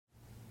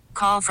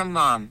call from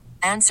mom.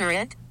 Answer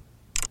it.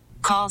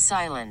 Call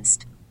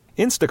silenced.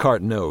 Instacart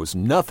knows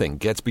nothing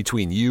gets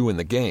between you and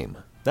the game.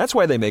 That's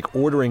why they make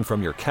ordering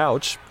from your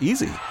couch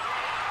easy.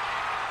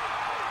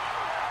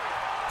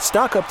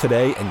 Stock up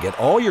today and get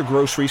all your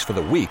groceries for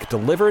the week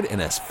delivered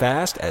in as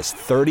fast as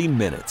 30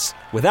 minutes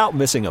without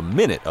missing a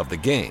minute of the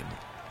game.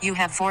 You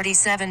have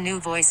 47 new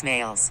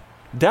voicemails.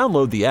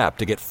 Download the app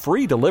to get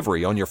free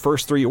delivery on your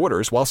first 3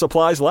 orders while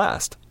supplies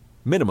last.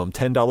 Minimum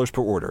 $10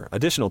 per order.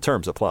 Additional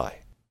terms apply.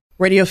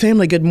 Radio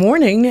family, good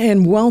morning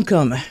and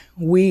welcome.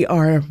 We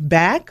are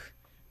back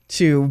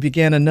to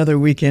begin another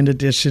weekend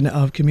edition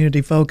of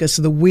Community Focus.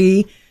 The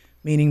we,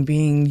 meaning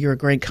being your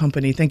great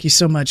company. Thank you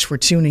so much for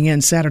tuning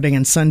in Saturday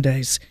and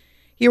Sundays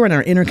here on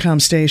our Intercom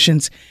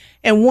stations.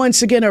 And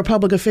once again, our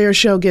public affairs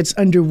show gets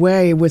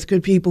underway with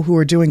good people who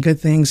are doing good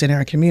things in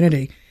our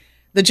community.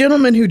 The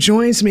gentleman who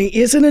joins me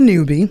isn't a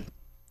newbie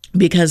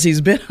because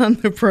he's been on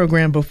the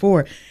program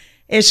before.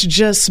 It's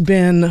just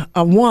been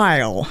a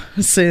while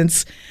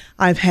since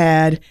I've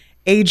had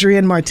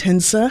Adrian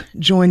Martensa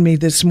join me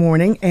this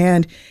morning,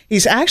 and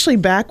he's actually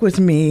back with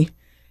me,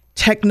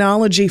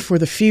 Technology for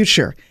the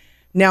Future.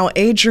 Now,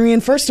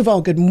 Adrian, first of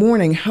all, good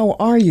morning. How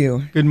are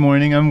you? Good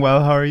morning. I'm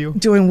well. How are you?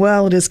 Doing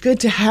well. It is good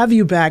to have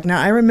you back.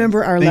 Now, I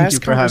remember our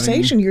last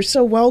conversation. You're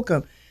so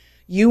welcome.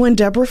 You and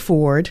Deborah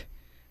Ford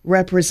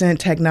represent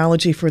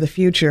Technology for the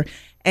Future,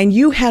 and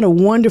you had a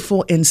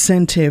wonderful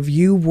incentive.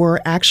 You were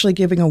actually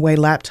giving away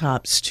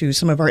laptops to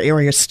some of our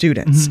area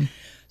students. Mm-hmm.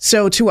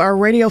 So to our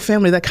radio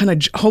family, that kind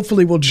of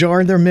hopefully will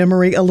jar their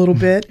memory a little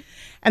bit.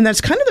 And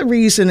that's kind of the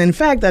reason, in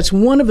fact, that's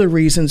one of the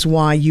reasons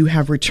why you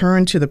have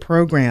returned to the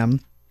program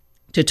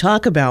to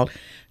talk about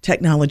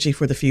Technology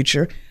for the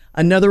Future,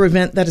 another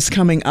event that is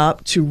coming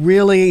up to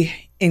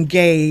really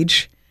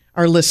engage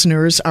our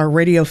listeners, our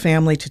radio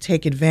family, to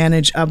take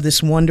advantage of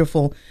this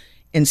wonderful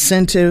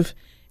incentive,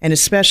 and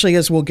especially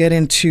as we'll get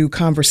into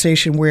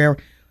conversation where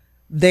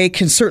they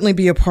can certainly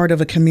be a part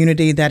of a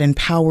community that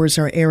empowers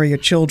our area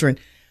children.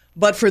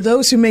 But for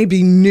those who may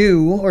be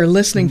new or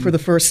listening for the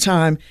first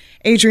time,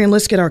 Adrian,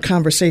 let's get our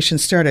conversation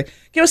started.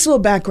 Give us a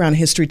little background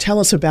history. Tell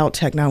us about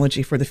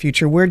Technology for the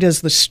Future. Where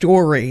does the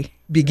story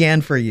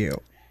begin for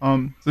you?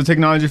 So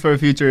Technology for the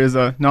Future is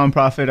a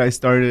nonprofit I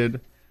started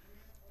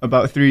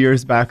about 3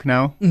 years back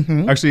now.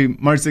 Mm-hmm. Actually,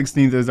 March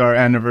 16th is our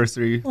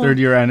anniversary,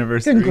 third-year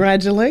anniversary.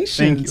 Congratulations.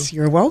 Thank you.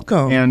 You're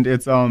welcome. And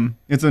it's a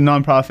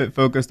nonprofit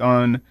focused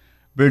on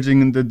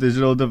bridging the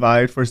digital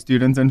divide for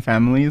students and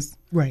families.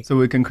 Right. So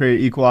we can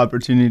create equal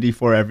opportunity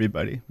for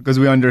everybody, because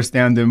we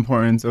understand the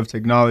importance of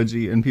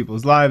technology in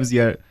people's lives,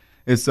 yet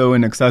it's so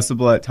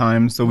inaccessible at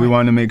times. So we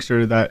want to make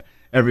sure that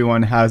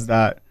everyone has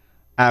that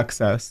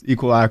access,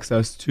 equal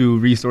access to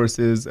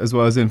resources as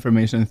well as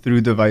information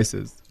through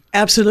devices.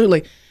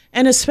 Absolutely.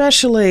 And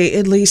especially,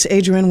 at least,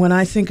 Adrian, when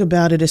I think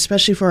about it,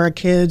 especially for our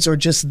kids or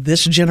just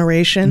this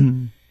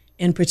generation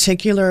in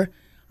particular,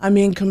 I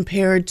mean,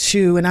 compared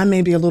to, and I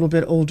may be a little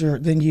bit older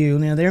than you.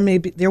 Now,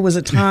 there was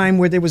a time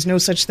where there was no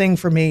such thing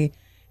for me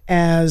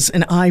as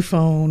an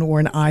iPhone or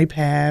an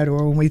iPad,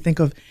 or when we think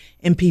of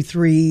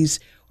MP3s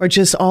or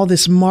just all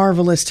this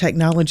marvelous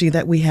technology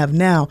that we have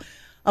now.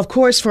 Of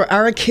course, for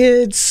our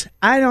kids,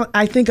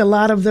 I think a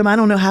lot of them, I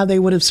don't know how they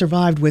would have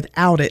survived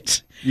without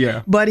it.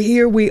 Yeah. But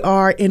here we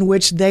are, in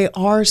which they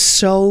are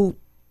so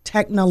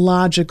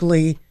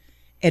technologically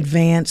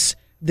advanced.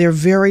 They're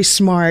very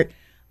smart.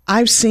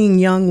 I've seen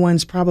young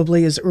ones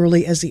probably as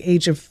early as the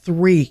age of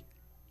 3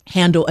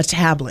 handle a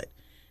tablet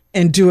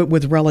and do it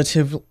with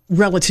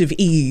relative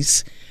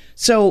ease.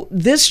 So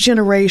this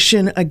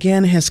generation,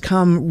 again, has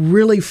come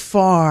really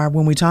far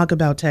when we talk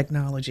about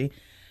technology.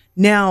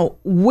 Now,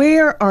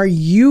 where are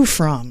you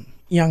from,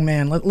 young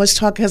man? Let's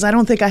talk, because I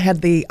don't think I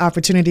had the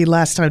opportunity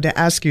last time to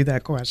ask you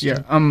that question.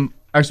 Yeah.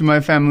 Actually,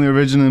 my family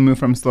originally moved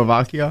from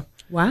Slovakia.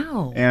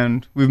 Wow.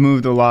 And we've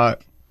moved a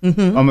lot.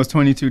 Almost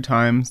 22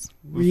 times,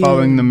 Really?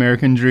 Following the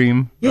American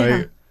dream, Yeah.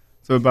 right?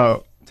 So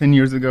about 10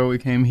 years ago, we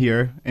came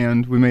here,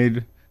 and we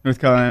made North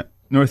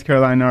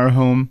Carolina our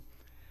home.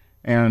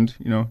 And,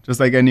 just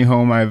like any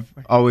home, I've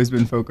always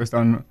been focused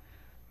on,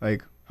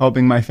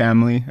 helping my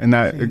family, and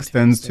that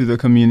extends to the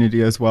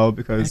community as well,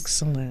 because,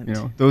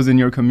 Excellent. Those in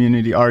your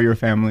community are your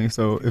family.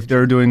 So if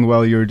they're doing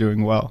well, you're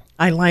doing well.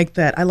 I like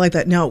that.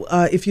 Now,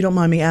 if you don't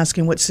mind me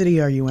asking, what city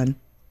are you in?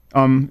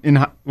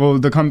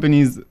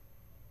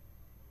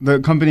 The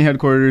company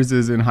headquarters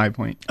is in High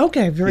Point.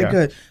 Okay, very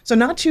good. So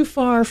not too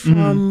far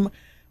from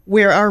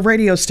where our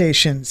radio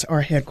stations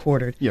are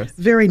headquartered. Yes.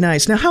 Very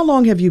nice. Now, how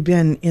long have you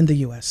been in the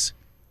U.S.?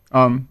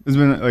 It's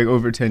been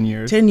over 10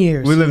 years. 10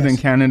 years. We lived in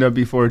Canada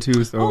before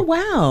too, so oh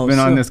wow, I've been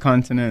on this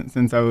continent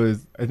since I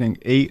was, I think,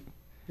 8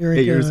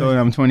 years old, and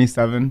I'm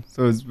 27,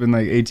 so it's been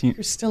 18.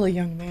 You're still a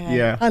young man.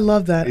 Yeah. I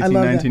love that.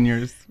 19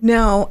 years.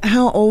 Now,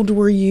 how old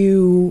were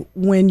you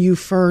when you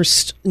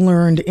first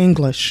learned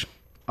English?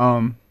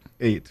 8.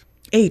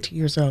 8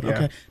 years old. Yeah.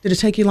 Okay. Did it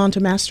take you long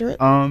to master it?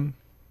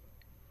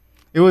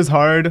 It was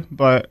hard,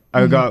 but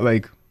I got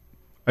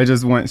I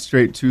just went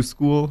straight to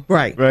school.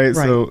 Right.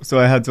 So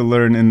I had to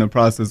learn in the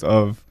process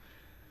of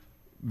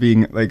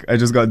being like, I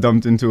just got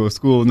dumped into a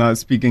school not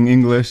speaking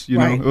English, you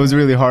know. It was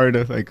really hard.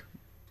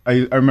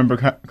 I remember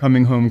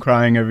coming home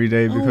crying every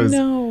day because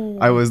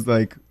I was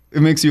like,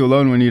 it makes you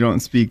alone when you don't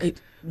speak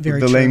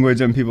the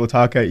language and people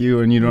talk at you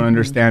and you don't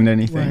understand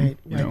anything,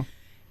 you know.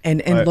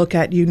 And look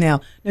at you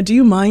now. Now, do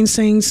you mind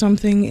saying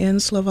something in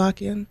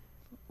Slovakian,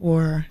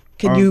 or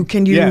can you?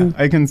 Yeah,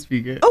 I can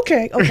speak it.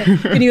 Okay.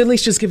 Can you at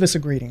least just give us a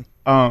greeting?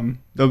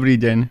 Dobrý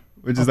den,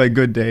 which is like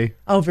good day.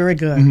 Oh, very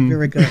good,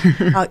 very good.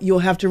 You'll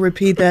have to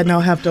repeat that, and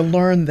I'll have to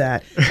learn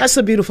that. That's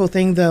the beautiful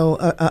thing, though,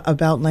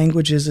 about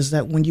languages, is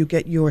that when you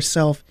get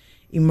yourself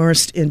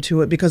immersed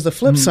into it, because the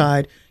flip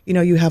side, you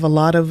know, you have a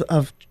lot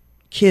of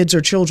kids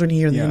or children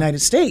here in the United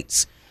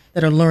States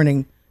that are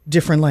learning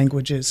different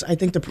languages. I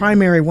think the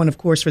primary one, of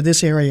course, for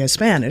this area is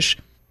Spanish.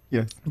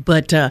 Yes.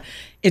 But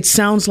it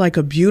sounds like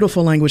a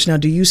beautiful language. Now,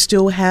 do you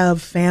still have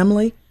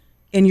family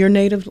in your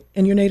native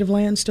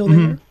land still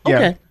there?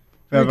 Okay.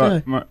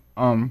 Yeah.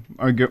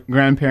 Our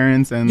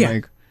grandparents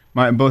and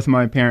both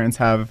my parents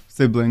have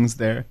siblings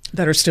there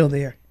that are still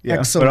there. Yeah.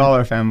 Excellent. But all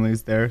our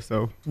family's there.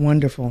 So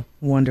wonderful.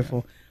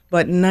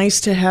 But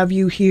nice to have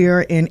you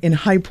here in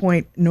High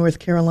Point, North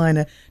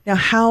Carolina. Now,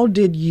 how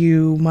did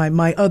you,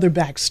 my other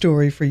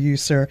backstory for you,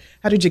 sir,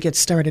 how did you get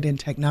started in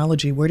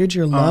technology? Where did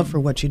your love for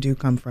what you do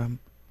come from?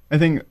 I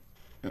think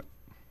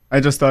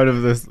I just thought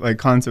of this like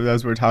concept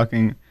as we're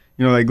talking,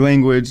 you know, like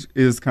language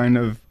is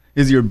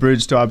your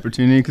bridge to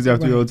opportunity because you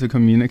have to be able to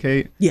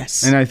communicate.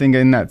 Yes. And I think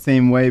in that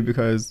same way,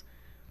 because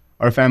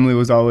our family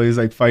was always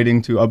like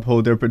fighting to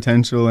uphold their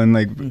potential and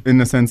like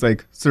in a sense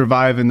like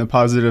survive in the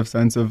positive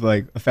sense of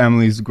like a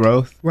family's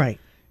growth. Right.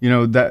 You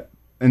know, that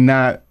and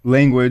that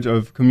language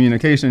of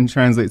communication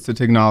translates to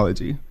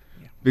technology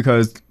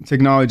because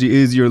technology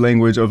is your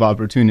language of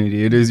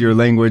opportunity. It is your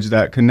language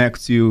that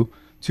connects you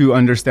to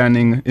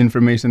understanding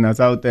information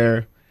that's out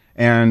there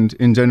and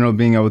in general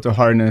being able to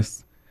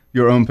harness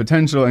your own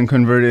potential and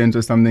convert it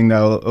into something that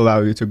will allow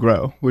you to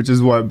grow, which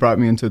is what brought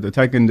me into the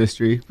tech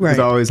industry because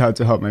I always had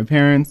to help my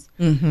parents.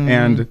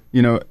 And,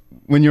 you know,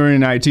 when you're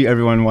in IT,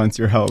 everyone wants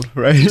your help,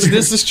 right?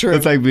 This is true.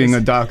 It's like being a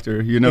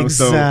doctor, you know?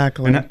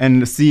 Exactly. So,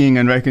 and seeing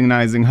and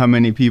recognizing how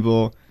many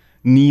people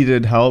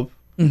needed help,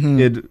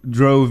 it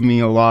drove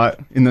me a lot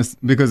in this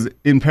because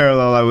in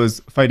parallel, I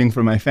was fighting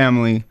for my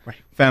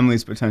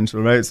family's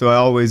potential, right? So I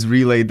always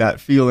relayed that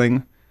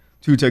feeling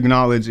to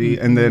technology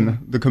and then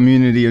the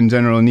community in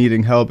general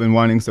needing help and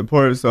wanting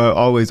support. So I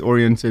always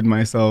oriented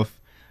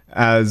myself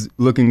as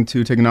looking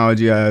to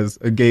technology as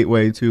a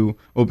gateway to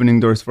opening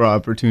doors for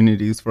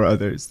opportunities for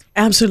others.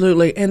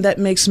 Absolutely. And that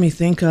makes me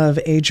think of,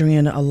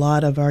 Adrian, a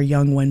lot of our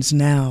young ones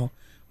now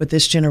with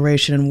this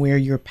generation where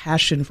your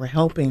passion for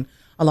helping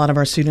a lot of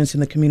our students in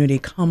the community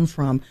come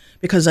from,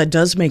 because that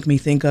does make me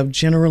think of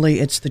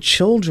generally it's the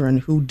children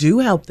who do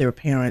help their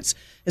parents,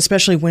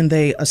 especially when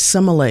they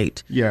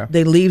assimilate. Yeah.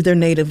 They leave their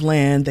native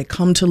land, they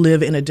come to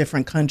live in a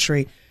different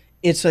country.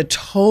 It's a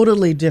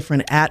totally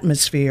different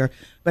atmosphere,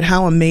 but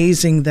how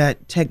amazing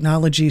that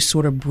technology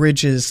sort of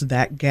bridges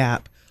that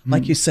gap,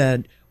 like you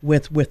said,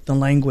 with the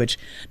language.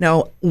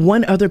 Now,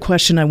 one other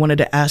question I wanted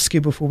to ask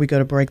you before we go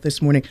to break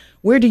this morning,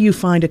 where do you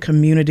find a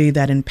community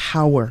that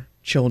empower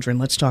children?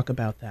 Let's talk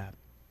about that.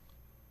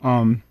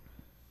 Can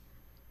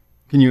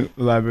you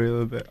elaborate a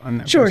little bit on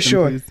that? Sure.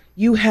 Please?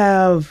 You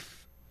have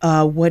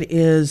what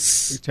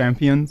is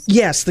Champions?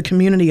 Yes, the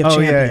community of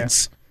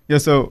champions. Yeah.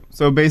 So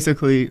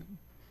basically,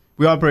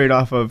 we operate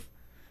off of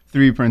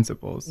 3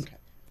 principles. Okay.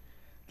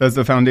 That's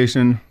the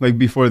foundation, like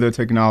before the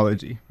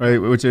technology, right?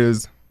 Which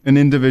is an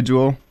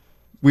individual.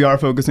 We are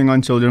focusing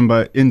on children,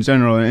 but in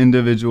general, an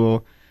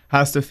individual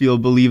has to feel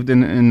believed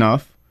in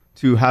enough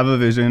to have a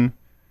vision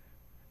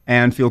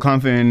and feel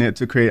confident in it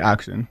to create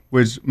action,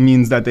 which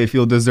means that they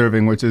feel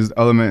deserving, which is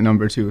element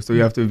number 2. So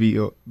you have to be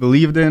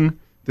believed in,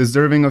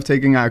 deserving of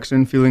taking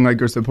action, feeling like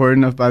you're supported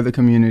enough by the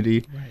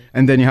community,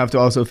 and then you have to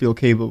also feel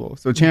capable.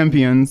 So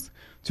champions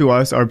to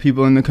us are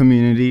people in the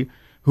community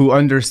who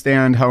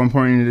understand how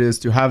important it is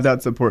to have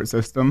that support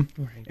system,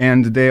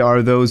 and they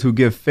are those who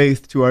give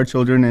faith to our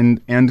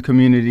children and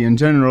community in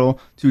general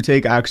to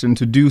take action,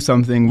 to do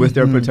something with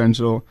their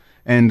potential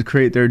and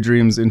create their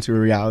dreams into a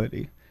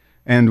reality.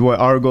 And what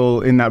our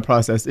goal in that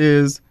process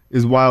is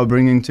while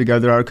bringing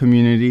together our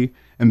community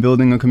and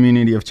building a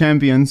community of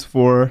champions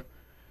for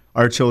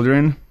our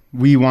children,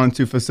 we want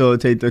to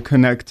facilitate the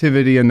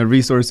connectivity and the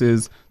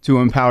resources to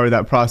empower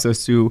that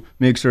process to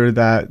make sure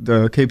that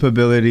the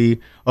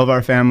capability of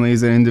our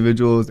families and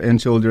individuals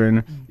and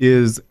children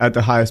is at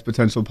the highest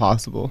potential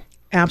possible.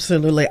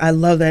 Absolutely. I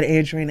love that,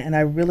 Adrian. And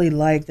I really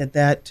like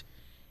that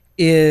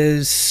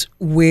is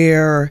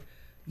where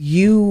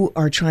you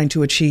are trying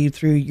to achieve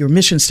through your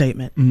mission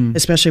statement,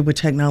 especially with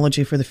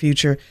technology for the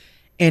future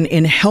and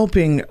in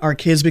helping our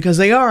kids because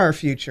they are our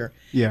future.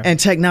 Yeah. And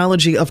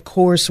technology, of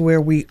course, where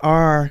we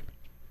are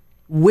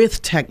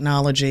with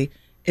technology,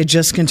 it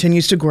just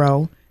continues to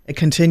grow. It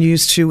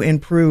continues to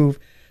improve.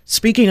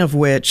 Speaking of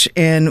which,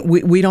 and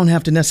we don't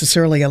have to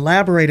necessarily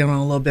elaborate on it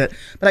a little bit,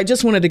 but I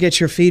just wanted to get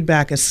your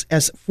feedback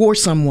as for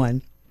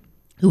someone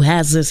who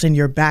has this in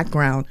your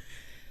background.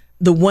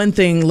 the one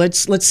thing,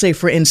 let's say,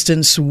 for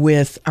instance,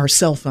 with our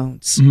cell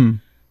phones,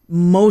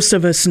 most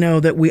of us know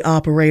that we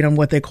operate on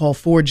what they call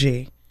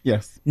 4G.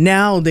 Yes.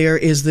 Now there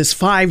is this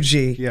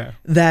 5G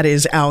that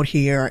is out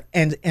here.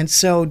 And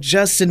so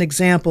just an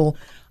example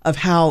of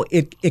how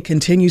it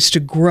continues to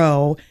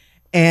grow.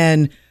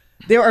 And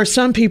there are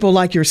some people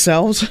like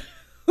yourselves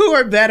who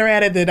are better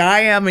at it than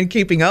I am in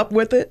keeping up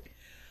with it.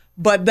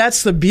 But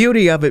that's the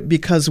beauty of it,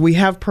 because we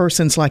have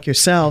persons like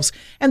yourselves.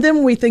 And then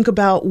when we think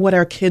about what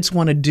our kids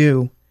want to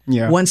do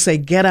once they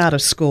get out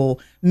of school,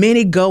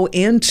 many go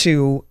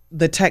into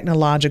the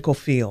technological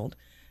field.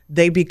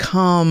 They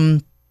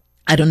become,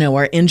 I don't know,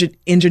 our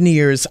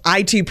engineers,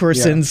 IT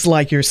persons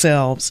like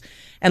yourselves.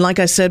 And like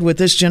I said, with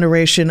this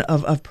generation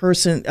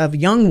of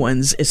young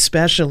ones,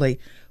 especially,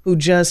 who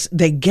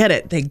they get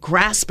it, they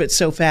grasp it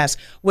so fast.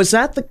 Was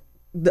that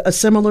a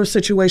similar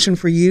situation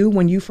for you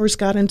when you first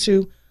got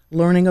into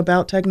learning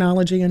about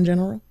technology in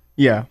general?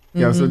 Yeah.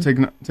 So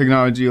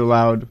technology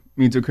allowed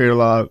me to create a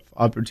lot of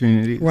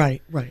opportunities.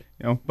 Right.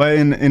 But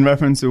in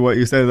reference to what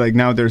you said, like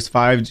now there's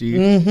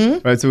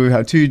 5G, right? So we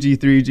have 2G,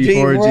 3G,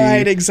 4G,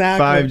 right,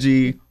 exactly.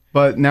 5G.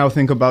 But now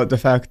think about the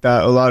fact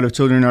that a lot of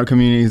children in our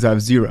communities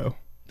have zero.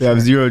 They have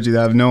 0G. They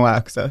have no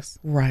access.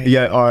 Right.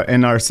 Yet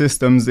our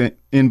systems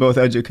in both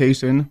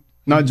education,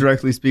 not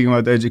directly speaking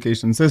about the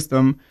education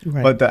system,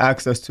 but the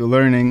access to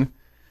learning,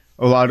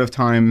 a lot of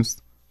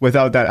times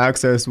without that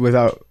access, with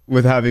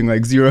having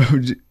like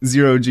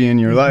 0G in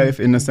your life,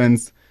 in a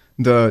sense,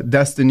 the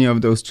destiny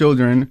of those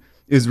children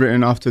is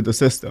written off to the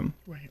system.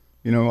 Right.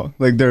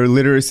 Like their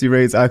literacy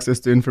rates, access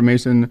to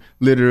information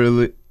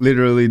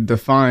literally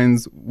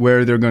defines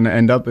where they're going to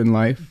end up in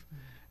life.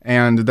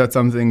 And that's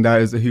something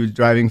that is a huge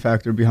driving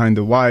factor behind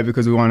the why,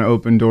 because we want to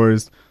open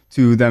doors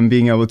to them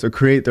being able to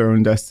create their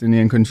own destiny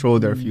and control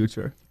their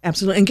future.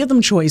 Absolutely. And give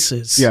them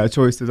choices. Yeah,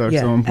 choices are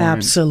so important.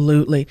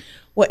 Absolutely.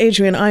 Well,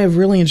 Adrian, I have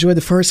really enjoyed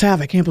the first half.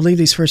 I can't believe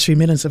these first few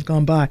minutes have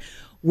gone by.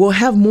 We'll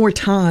have more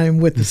time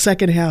with the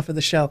second half of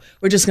the show.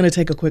 We're just going to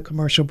take a quick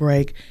commercial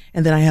break,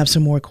 and then I have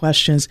some more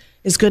questions.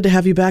 It's good to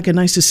have you back and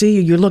nice to see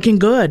you. You're looking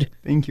good.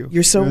 Thank you.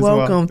 You're so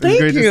welcome.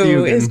 Thank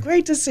you. It's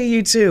great to see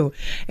you too.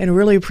 And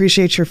really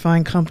appreciate your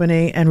fine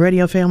company. And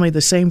Radio Family, the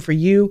same for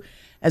you.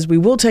 As we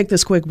will take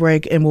this quick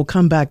break and we'll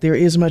come back. There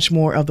is much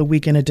more of the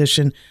weekend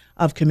edition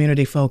of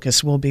Community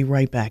Focus. We'll be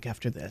right back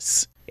after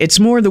this. It's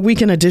more of the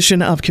weekend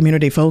edition of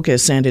Community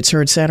Focus, and it's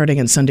heard Saturday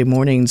and Sunday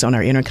mornings on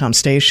our Intercom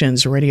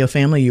stations. Radio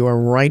Family, you are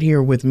right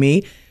here with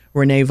me,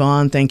 Renee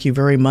Vaughn. Thank you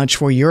very much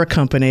for your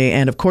company,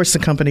 and of course the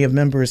company of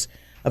members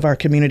of our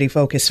Community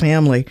Focus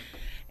family.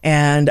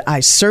 And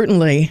I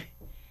certainly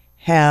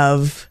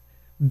have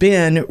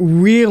been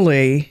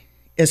really,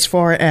 as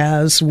far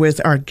as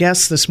with our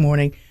guests this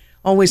morning,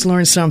 always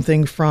learn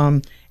something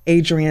from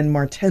Adrian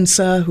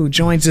Martensa, who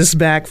joins us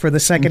back for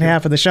the second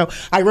half of the show.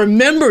 I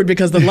remembered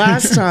because the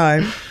last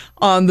time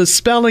on the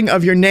spelling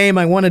of your name,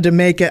 I wanted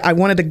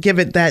to give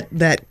it that,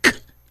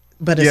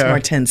 but it's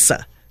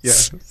Martensa.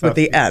 With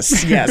the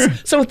S,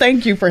 yes. So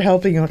thank you for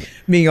helping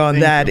me on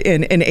that.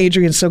 And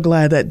Adrian, so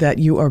glad that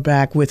you are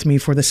back with me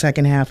for the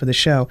second half of the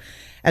show.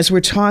 As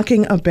we're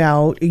talking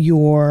about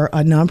your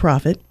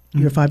nonprofit,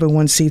 your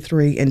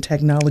 501c3 and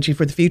Technology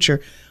for the Future,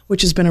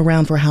 which has been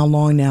around for how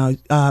long now?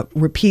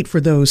 Repeat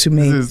for those who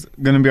may... This is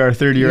going to be our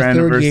third year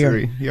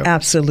anniversary. Yep.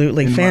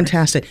 Absolutely.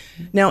 Fantastic.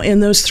 Now, in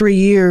those 3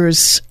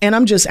 years, and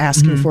I'm just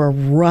asking for a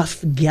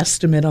rough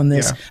guesstimate on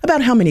this,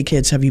 about how many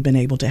kids have you been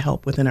able to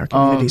help within our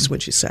communities,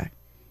 would you say?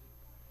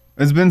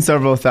 It's been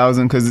several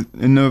thousand, because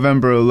in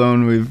November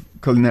alone, we've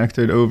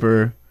connected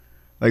over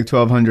like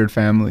 1,200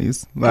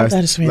 families. That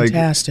is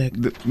fantastic.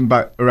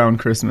 Around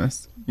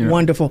Christmas.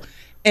 Wonderful.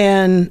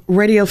 And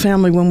Radio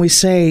Family, when we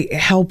say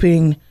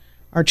helping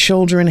our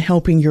children,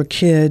 helping your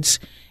kids,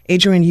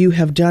 Adrian, you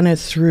have done it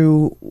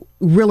through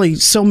really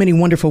so many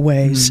wonderful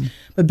ways.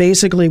 But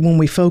basically, when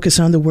we focus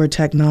on the word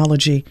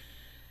technology,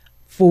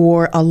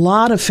 for a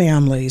lot of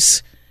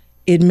families,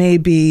 it may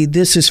be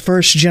this is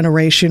first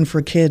generation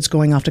for kids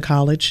going off to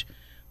college,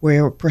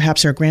 where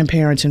perhaps their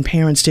grandparents and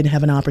parents didn't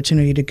have an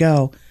opportunity to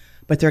go,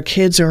 but their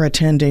kids are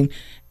attending.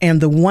 And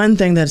the one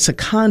thing that's a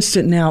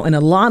constant now in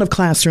a lot of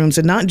classrooms,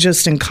 and not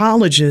just in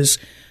colleges,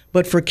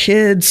 but for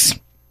kids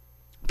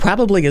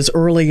probably as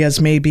early as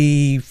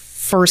maybe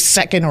first,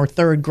 second, or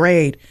third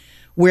grade,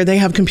 where they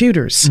have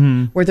computers,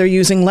 where they're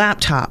using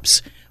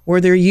laptops, where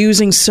they're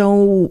using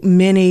so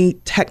many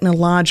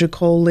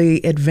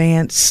technologically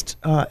advanced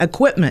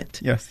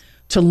equipment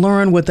to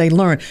learn what they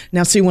learn.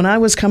 Now, see, when I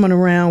was coming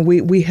around,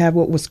 we had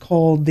what was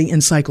called the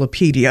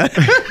encyclopedia.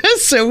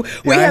 So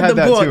we had the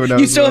book.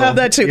 You still have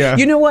that too. Yeah.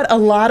 You know what? A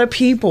lot of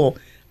people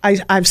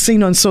I've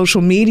seen on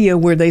social media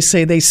where they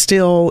say they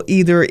still,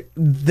 either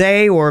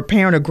they or a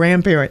parent or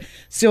grandparent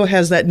still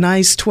has that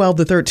nice 12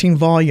 to 13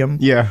 volume.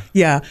 Yeah.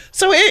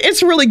 So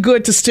it's really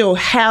good to still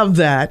have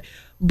that.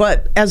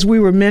 But as we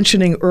were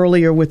mentioning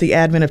earlier with the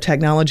advent of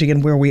technology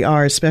and where we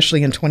are,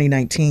 especially in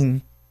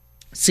 2019,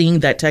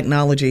 seeing that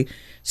technology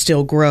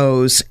still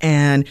grows.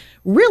 And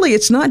really,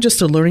 it's not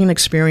just a learning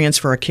experience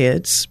for our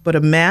kids, but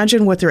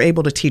imagine what they're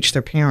able to teach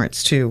their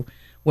parents too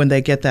when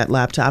they get that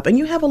laptop. And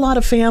you have a lot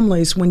of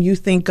families, when you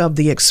think of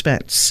the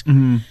expense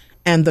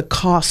and the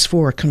cost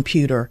for a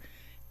computer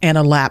and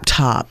a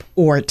laptop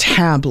or a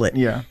tablet,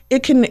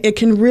 it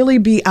can really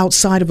be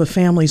outside of a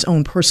family's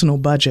own personal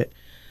budget.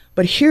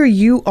 But here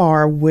you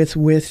are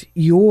with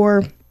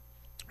your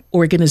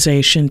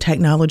organization,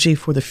 Technology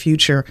for the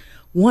Future,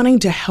 wanting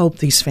to help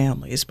these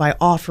families by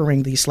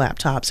offering these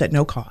laptops at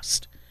no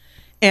cost.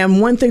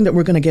 And one thing that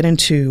we're going to get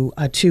into,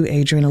 too,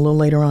 Adrian, a little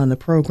later on in the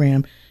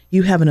program,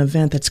 you have an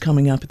event that's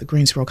coming up at the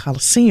Greensboro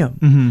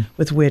Coliseum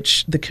with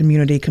which the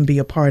community can be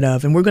a part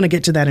of. And we're going to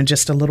get to that in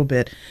just a little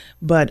bit.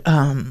 But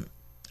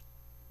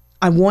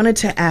I wanted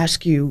to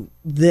ask you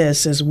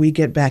this as we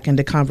get back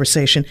into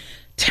conversation.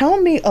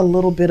 Tell me a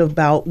little bit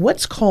about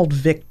what's called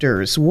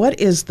Victors. What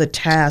is the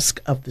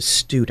task of the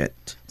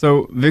student?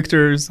 So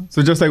Victors,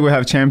 so just like we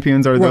have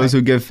champions are those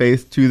who give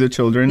faith to the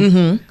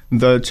children,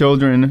 the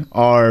children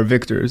are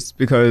victors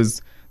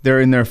because they're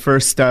in their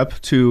first step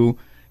to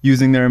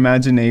using their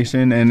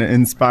imagination and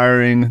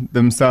inspiring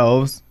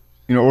themselves,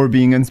 or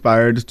being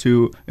inspired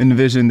to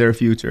envision their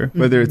future,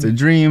 whether it's a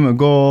dream, a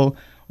goal,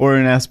 or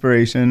an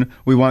aspiration.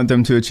 We want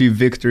them to achieve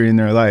victory in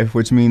their life,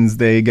 which means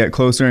they get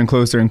closer and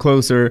closer and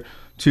closer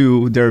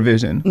to their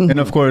vision. And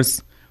of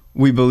course,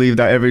 we believe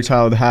that every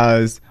child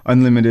has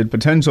unlimited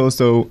potential,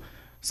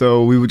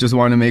 so we would just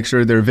want to make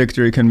sure their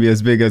victory can be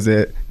as big as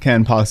it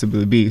can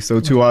possibly be.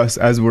 So to us,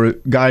 as we're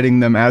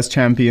guiding them as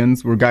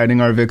champions, we're guiding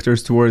our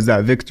victors towards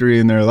that victory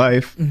in their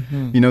life.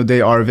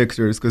 They are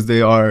victors because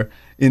they are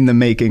in the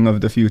making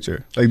of the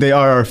future. Like, they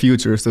are our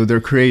future, so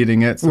they're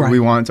creating it. So we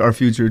want our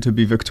future to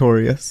be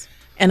victorious.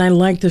 And I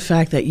like the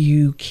fact that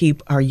you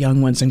keep our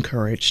young ones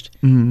encouraged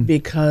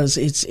because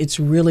it's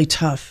really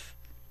tough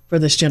for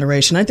this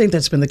generation. I think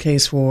that's been the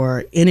case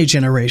for any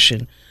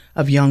generation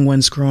of young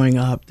ones growing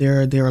up.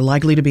 There are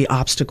likely to be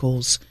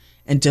obstacles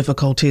and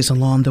difficulties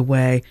along the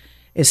way,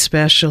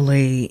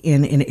 especially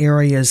in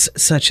areas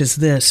such as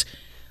this,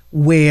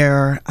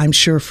 where I'm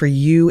sure for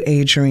you,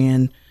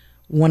 Adrian,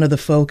 one of the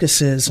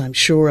focuses, I'm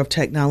sure, of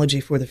Technology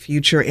for the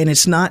Future, and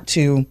it's not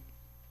to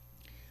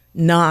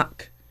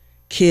knock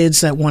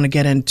kids that want to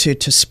get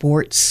into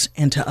sports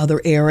and to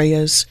other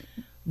areas,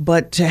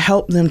 but to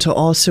help them to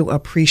also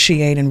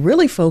appreciate and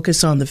really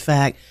focus on the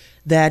fact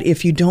that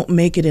if you don't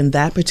make it in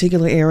that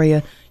particular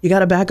area, you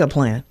got a backup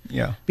plan.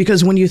 Yeah.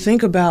 Because when you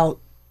think about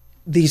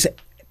these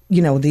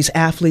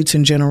athletes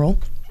in general,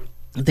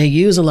 they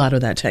use a lot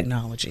of that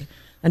technology.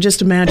 And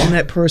just imagine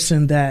that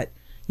person that,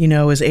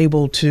 is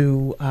able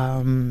to,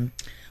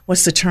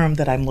 what's the term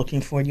that I'm looking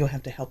for? You'll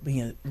have to help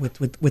me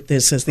with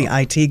this as the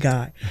IT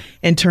guy.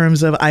 In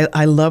terms of,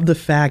 I love the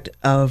fact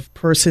of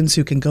persons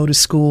who can go to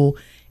school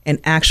and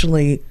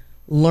actually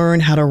learn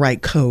how to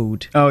write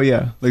code. Oh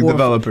yeah, like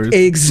developers.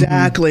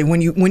 Exactly.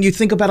 When you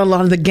think about a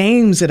lot of the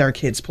games that our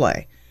kids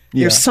play,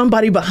 there's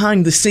somebody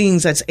behind the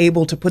scenes that's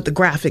able to put the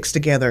graphics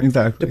together,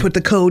 to put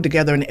the code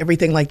together and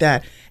everything like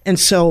that. And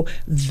so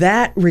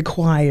that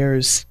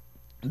requires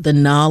the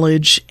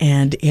knowledge,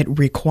 and it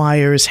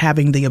requires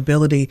having the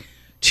ability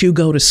to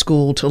go to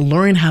school to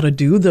learn how to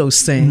do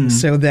those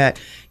things so that,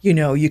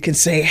 you can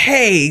say,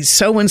 hey,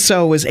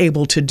 so-and-so is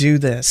able to do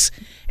this.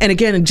 And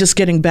again, just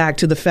getting back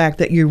to the fact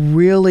that you're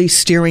really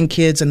steering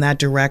kids in that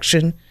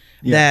direction,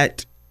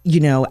 that,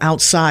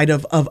 outside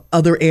of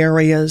other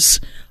areas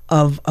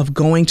of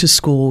going to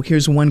school,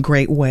 here's one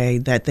great way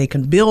that they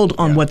can build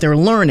on what they're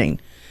learning,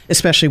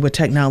 especially with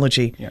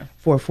technology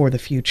for the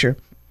future.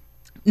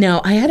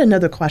 Now, I had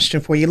another question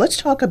for you. Let's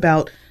talk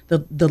about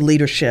the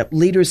leaders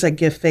that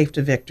give faith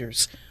to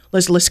victors.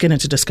 Let's get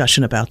into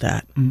discussion about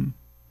that.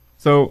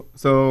 So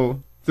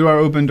through our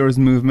Open Doors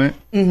movement,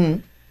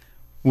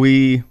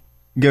 we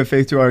give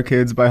faith to our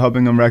kids by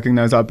helping them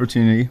recognize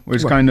opportunity,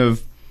 which kind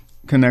of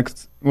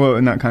connects,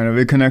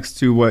 it connects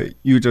to what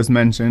you just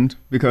mentioned,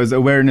 because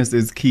awareness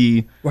is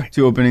key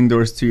to opening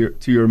doors to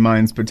your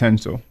mind's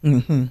potential,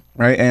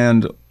 right?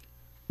 And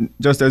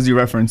just as you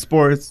referenced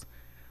sports,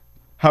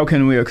 how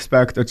can we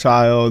expect a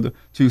child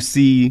to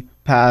see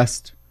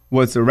past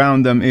what's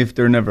around them if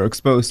they're never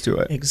exposed to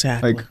it?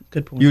 Exactly. Like,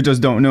 good point. You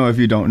just don't know if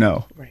you don't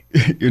know. Right.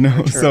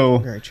 Very true.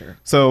 Very true.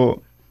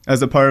 So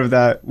as a part of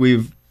that,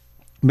 we've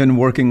been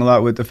working a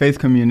lot with the faith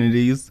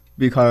communities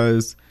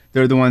because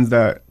they're the ones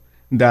that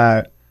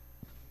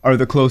are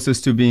the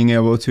closest to being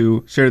able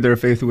to share their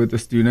faith with the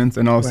students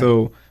and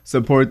also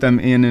support them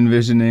in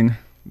envisioning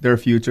their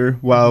future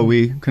while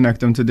we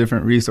connect them to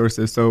different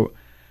resources. So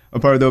a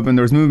part of the Open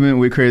Doors movement,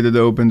 we created the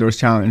Open Doors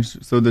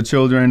Challenge. So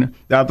the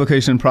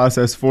application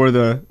process for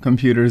the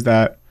computers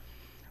that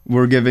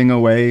we're giving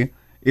away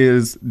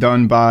is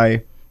done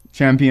by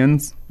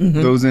champions,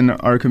 those in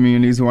our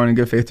communities who want to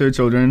give faith to their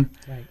children,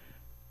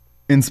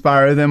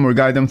 inspire them or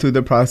guide them through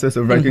the process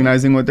of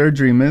recognizing what their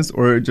dream is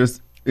or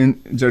just in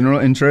general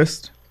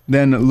interest.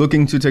 Then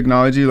looking to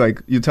technology,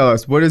 like you tell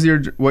us, what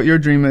your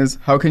dream is,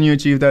 how can you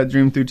achieve that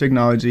dream through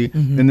technology,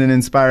 and then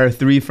inspire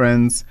 3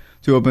 friends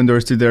to open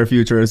doors to their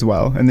future as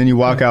well. And then you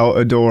walk out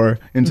a door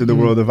into the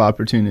world of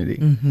opportunity.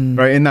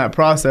 Right? In that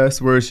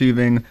process, we're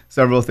achieving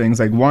several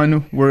things. Like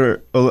one,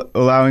 we're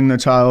allowing the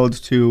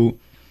child to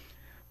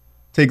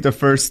take the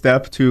first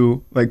step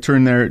to like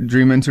turn their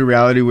dream into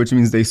reality, which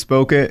means they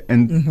spoke it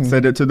and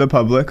said it to the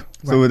public. Right.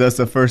 So that's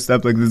the first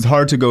step. Like it's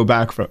hard to go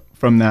back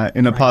from that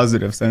in a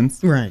positive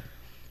sense. Right.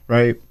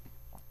 Right.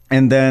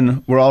 And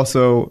then we're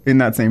also in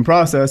that same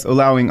process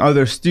allowing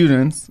other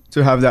students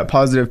to have that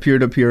positive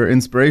peer-to-peer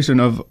inspiration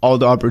of all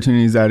the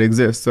opportunities that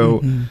exist.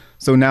 So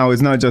so now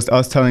it's not just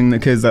us telling the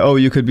kids that, oh,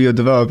 you could be a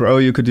developer, oh,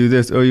 you could do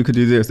this, oh, you could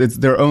do this. It's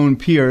their own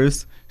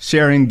peers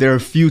sharing their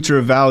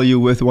future value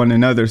with one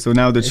another. So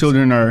now the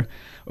children are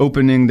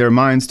opening their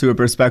minds to a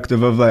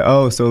perspective of like,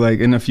 oh, so like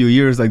in a few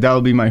years, like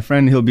that'll be my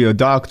friend, he'll be a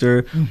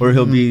doctor, or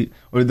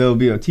they'll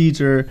be a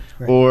teacher,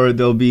 or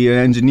they'll be an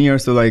engineer.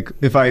 So like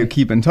if I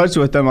keep in touch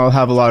with them, I'll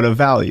have a lot of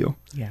value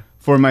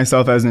for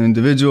myself as an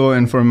individual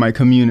and for my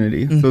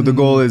community. So the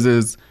goal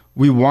is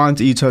we want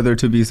each other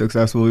to be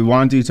successful. We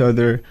want each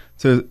other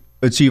to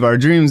achieve our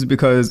dreams,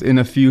 because in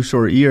a few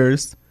short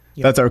years,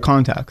 that's our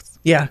contacts.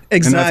 Yeah,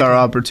 exactly. And that's our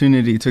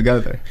opportunity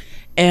together.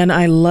 And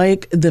I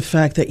like the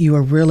fact that you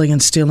are really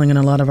instilling in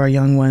a lot of our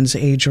young ones,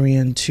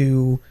 Adrian,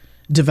 to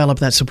develop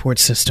that support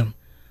system.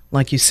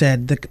 Like you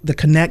said, the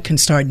connect can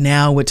start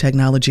now with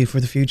Technology for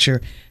the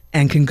Future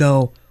and can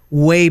go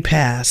way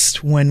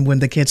past when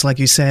the kids, like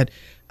you said,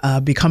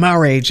 become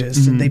our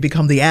ages and they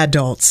become the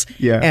adults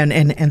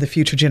and the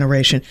future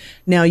generation.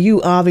 Now,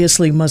 you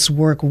obviously must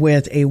work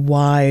with a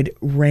wide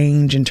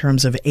range in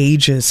terms of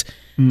ages.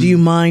 Do you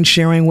mind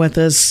sharing with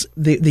us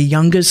the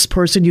youngest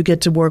person you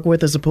get to work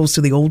with as opposed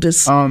to the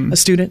oldest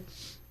student?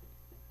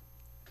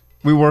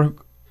 We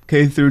work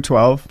K through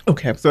 12.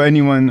 Okay. So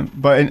anyone,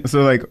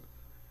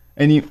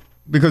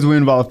 because we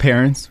involve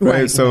parents,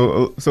 right?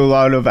 So a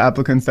lot of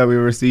applicants that we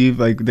receive,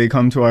 like they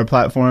come to our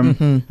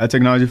platform at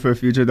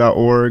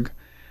technologyforthefuture.org.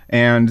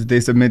 And they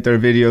submit their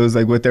videos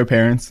like with their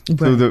parents. Right.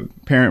 So the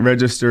parent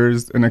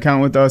registers an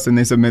account with us and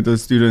they submit the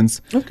students'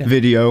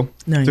 video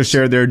to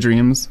share their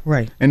dreams.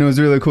 Right. And it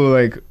was really cool.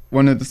 Like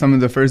some of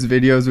the first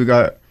videos we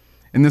got,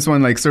 and this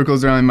one like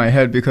circles around in my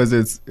head because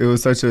it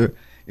was such a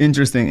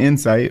interesting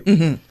insight.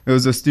 It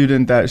was a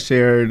student that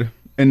shared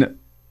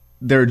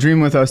their dream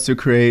with us to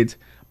create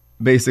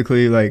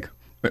basically like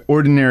an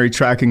ordinary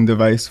tracking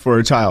device for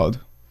a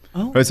child.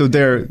 Oh. Right. So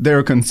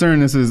their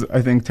concern, this is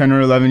I think 10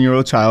 or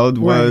 11-year-old child,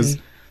 was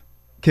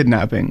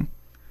kidnapping.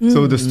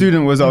 So the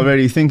student was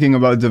already thinking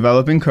about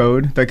developing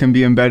code that can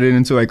be embedded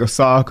into like a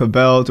sock, a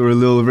belt, or a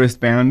little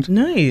wristband.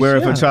 Nice. Where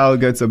if a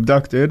child gets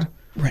abducted,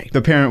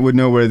 the parent would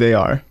know where they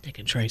are. They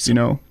can trace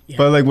them. Yeah.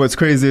 But like what's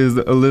crazy is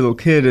a little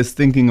kid is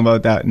thinking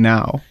about that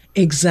now.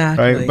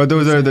 Exactly. Right. But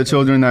those are the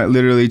children that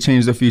literally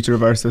change the future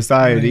of our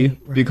society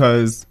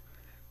because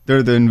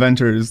they're the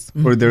inventors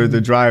or they're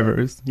the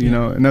drivers, you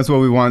know, and that's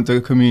what we want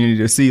the community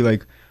to see.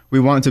 Like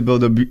we want to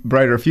build a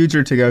brighter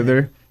future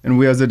together. And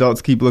we as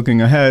adults keep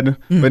looking ahead,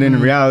 but in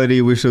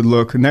reality, we should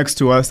look next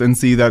to us and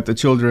see that the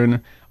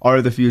children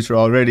are the future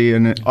already,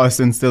 and us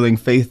instilling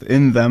faith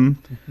in them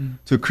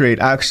to create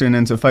action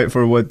and to fight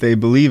for what they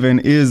believe in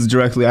is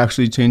directly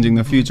actually changing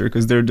the future,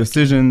 because their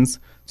decisions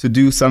to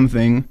do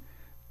something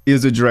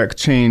is a direct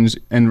change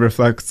and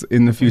reflects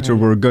in the future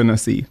we're gonna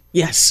see.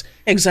 Yes,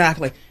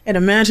 exactly. And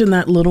imagine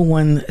that little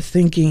one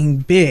thinking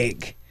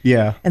big.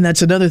 Yeah. And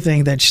that's another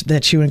thing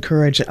that you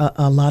encourage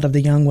a lot of the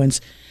young ones.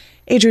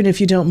 Adrian, if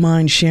you don't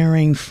mind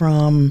sharing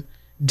from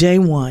day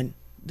one,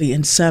 the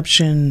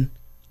inception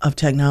of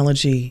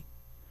Technology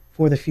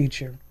for the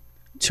Future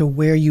to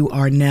where you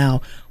are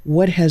now,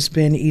 what has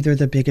been either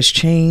the biggest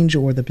change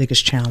or the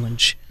biggest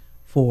challenge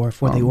for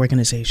the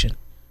organization?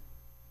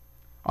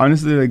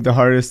 Honestly, like the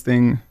hardest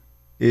thing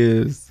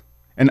is,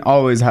 and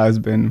always has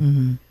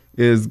been,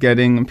 is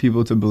getting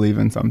people to believe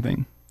in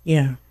something.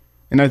 Yeah.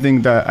 And I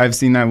think that I've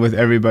seen that with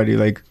everybody.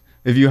 Like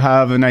if you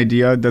have an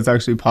idea that's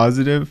actually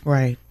positive,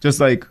 right? Just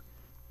like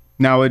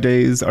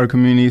nowadays, our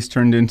community's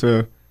turned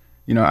into,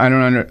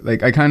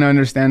 I kind of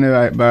understand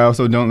it, but I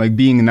also don't. Like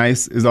being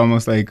nice is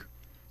almost like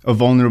a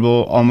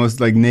vulnerable, almost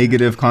like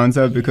negative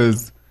concept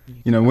because,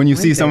 when you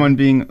see someone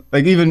being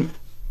like, even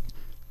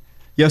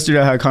yesterday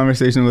I had a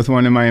conversation with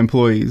one of my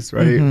employees,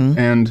 right?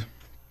 And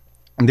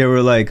they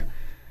were like,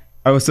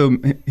 I was so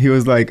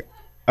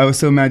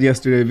mad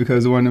yesterday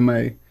because one of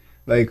my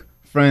like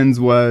friends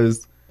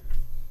was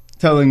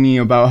telling me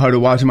about how to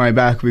watch my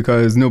back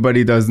because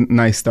nobody does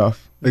nice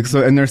stuff. Like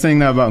so, and they're saying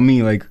that about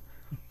me, like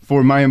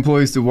for my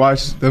employees to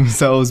watch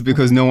themselves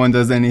because no one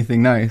does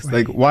anything nice.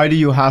 Right. Like, why do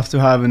you have to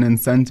have an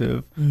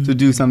incentive to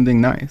do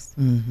something nice?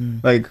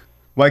 Like,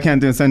 why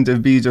can't the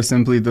incentive be just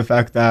simply the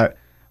fact that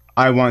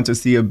I want to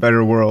see a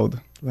better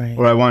world,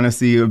 or I want to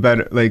see a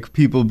better, like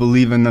people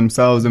believe in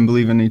themselves and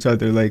believe in each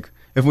other. Like,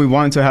 if we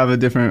want to have a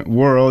different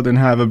world and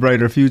have a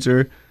brighter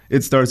future,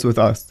 it starts with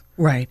us.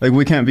 Right. Like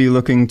we can't be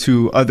looking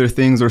to other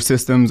things or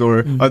systems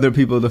or other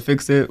people to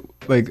fix it.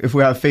 Like if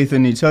we have faith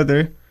in each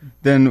other,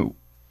 then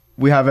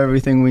we have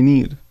everything we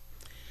need.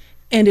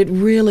 And it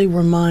really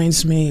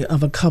reminds me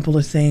of a couple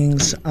of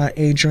things,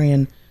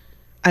 Adrian.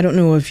 I don't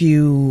know if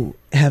you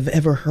have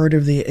ever heard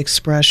of the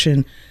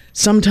expression,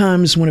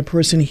 sometimes when a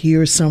person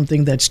hears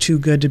something that's too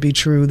good to be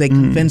true, they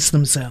convince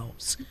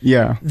themselves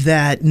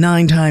that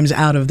 9 times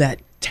out of that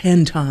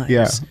 10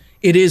 times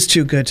It is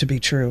too good to be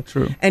true.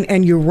 True.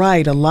 And you're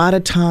right. A lot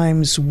of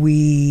times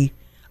we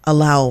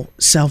allow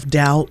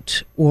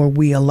self-doubt or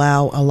we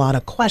allow a lot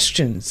of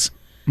questions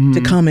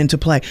to come into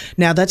play.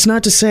 Now, that's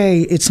not to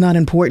say it's not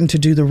important to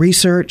do the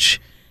research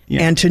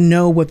and to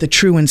know what the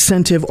true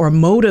incentive or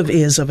motive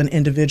is of an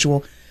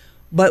individual.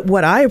 But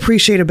what I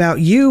appreciate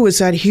about you is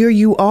that here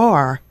you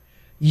are,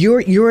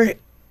 you're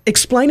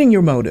explaining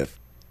your motive.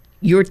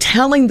 You're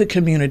telling the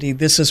community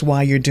this is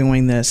why you're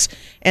doing this.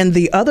 And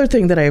the other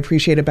thing that I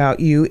appreciate about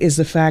you is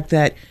the fact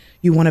that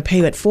you want to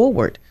pay it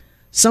forward.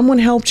 Someone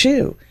helped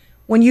you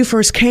when you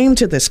first came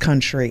to this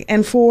country.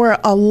 And for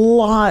a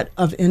lot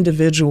of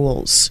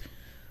individuals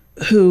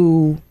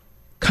who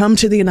come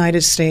to the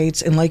United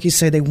States and, like you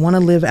say, they want to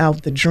live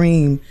out the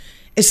dream,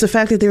 it's the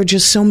fact that there are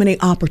just so many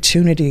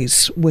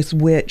opportunities with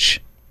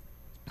which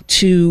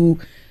to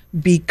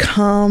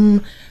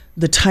become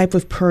the type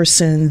of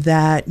person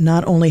that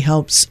not only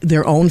helps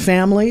their own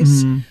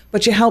families,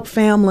 but you help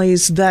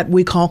families that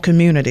we call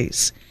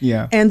communities.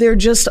 Yeah. And there are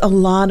just a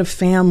lot of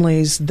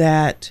families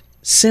that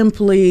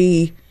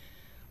simply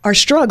are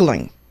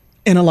struggling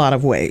in a lot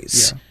of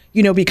ways.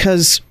 Yeah.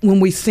 Because when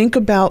we think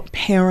about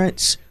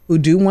parents who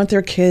do want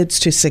their kids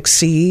to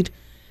succeed,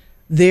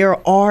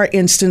 there are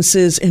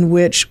instances in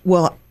which,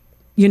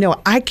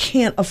 I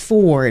can't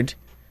afford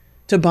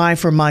to buy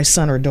for my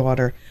son or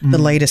daughter the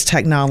latest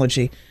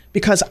technology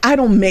because I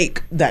don't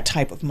make that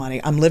type of money.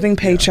 I'm living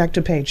paycheck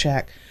to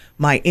paycheck.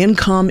 My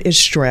income is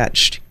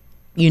stretched,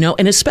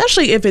 and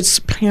especially if it's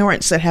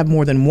parents that have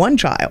more than one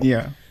child.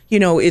 Yeah.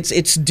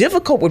 It's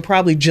difficult with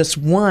probably just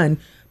one,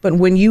 but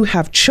when you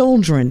have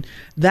children,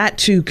 that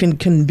too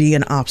can be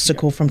an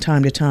obstacle from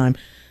time to time.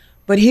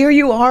 But here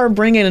you are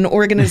bringing an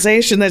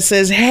organization that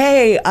says,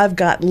 hey, I've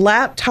got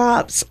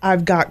laptops,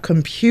 I've got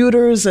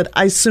computers that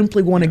I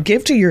simply want to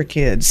give to your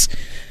kids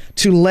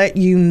to let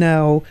you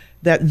know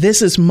that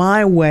this is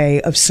my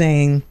way of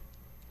saying,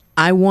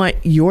 I want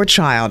your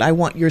child, I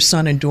want your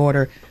son and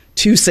daughter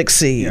to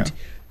succeed,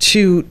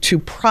 to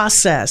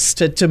process,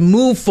 to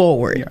move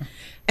forward. Yeah.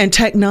 And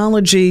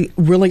technology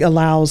really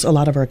allows a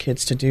lot of our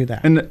kids to do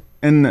that.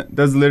 And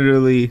that's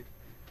literally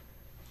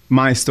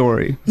my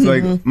story. It's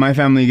like my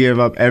family gave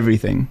up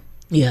everything.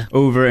 Yeah.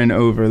 Over and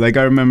over. Like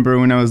I remember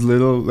when I was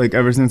little, like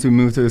ever since we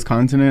moved to this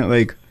continent,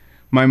 like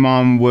my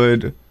mom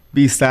would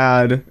be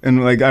sad,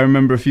 and like I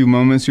remember a few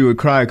moments she would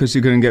cry because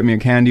she couldn't get me a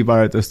candy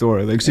bar at the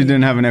store. Like she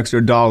didn't have an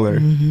extra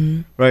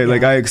 $1, right? Yeah.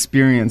 Like I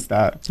experienced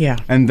that. Yeah.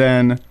 And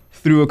then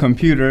through a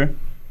computer,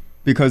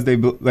 because they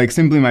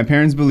simply my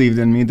parents believed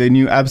in me. They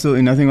knew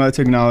absolutely nothing about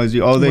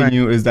technology. All they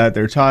knew is that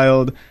their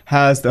child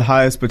has the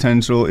highest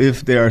potential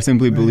if they are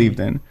simply believed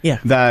in. Yeah.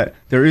 That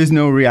there is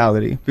no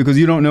reality because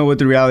you don't know what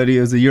the reality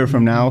is a year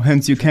from now.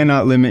 Hence, you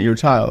cannot limit your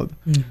child.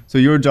 So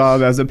your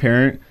job as a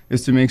parent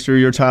is to make sure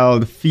your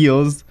child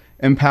feels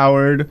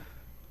empowered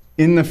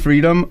in the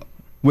freedom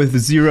with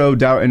zero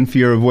doubt and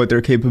fear of what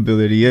their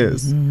capability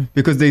is.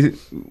 Because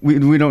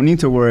we don't need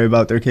to worry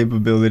about their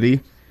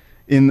capability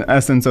in the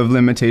essence of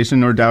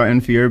limitation or doubt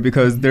and fear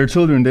because they're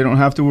children. They don't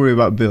have to worry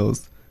about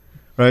bills,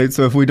 right?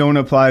 So if we don't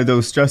apply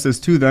those stresses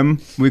to them,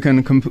 we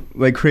can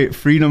create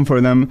freedom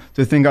for them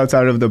to think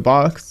outside of the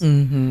box.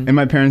 And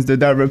my parents did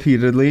that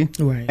repeatedly.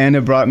 Right. And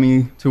it brought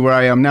me to where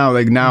I am now.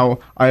 Like now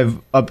I've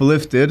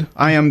uplifted.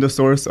 I am the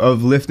source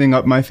of lifting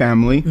up my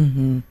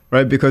family,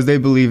 right? Because they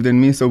believed in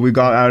me. So we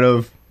got out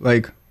of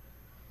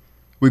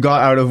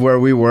where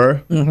we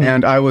were,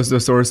 and I was the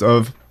source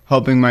of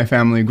helping my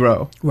family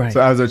grow. Right.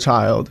 So as a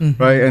child,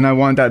 right? And I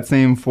want that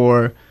same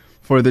for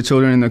the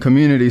children in the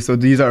community. So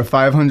these are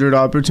 500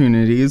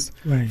 opportunities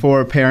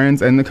for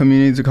parents and the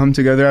community to come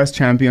together as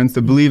champions,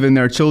 to believe in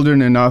their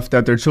children enough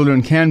that their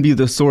children can be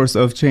the source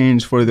of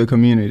change for the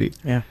community.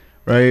 Yeah.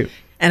 Right?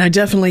 And I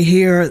definitely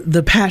hear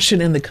the passion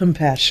and the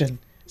compassion,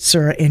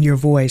 sir, in your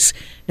voice.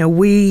 Now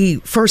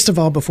first of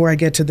all, before I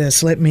get to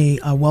this, let me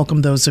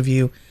welcome those of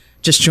you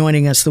just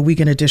joining us, the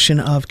weekend edition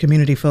of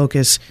Community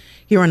Focus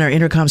here on our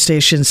Intercom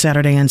station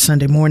Saturday and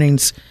Sunday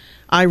mornings.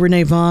 I,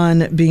 Renee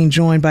Vaughn, being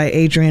joined by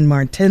Adrian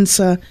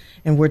Martensa,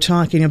 and we're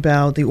talking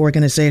about the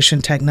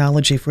organization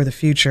Technology for the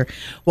Future.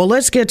 Well,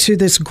 let's get to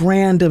this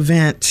grand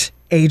event,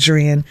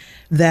 Adrian,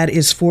 that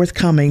is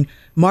forthcoming.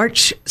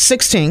 March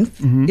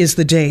 16th is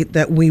the date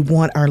that we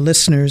want our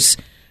listeners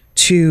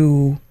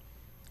to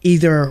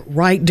either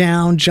write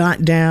down,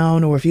 jot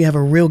down, or if you have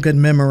a real good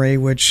memory,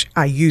 which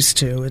I used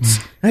to,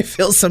 I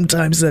feel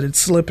sometimes that it's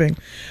slipping.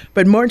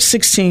 But March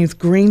 16th,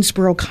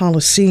 Greensboro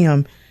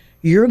Coliseum,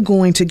 you're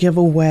going to give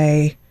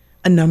away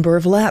a number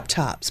of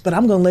laptops. But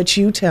I'm going to let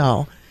you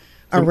tell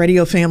our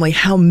radio family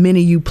how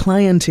many you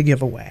plan to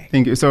give away.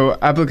 Thank you. So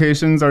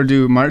applications are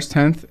due March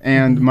 10th,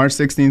 and March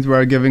 16th, we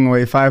are giving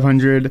away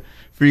 500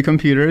 free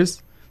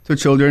computers to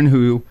children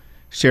who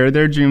share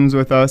their dreams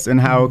with us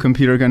and how a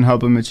computer can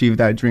help them achieve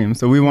that dream.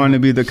 So we want to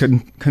be the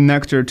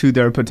connector to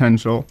their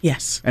potential.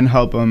 Yes. And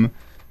help them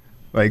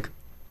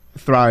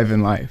thrive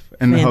in life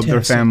and help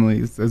their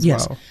families as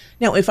well.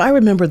 Now, if I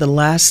remember the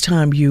last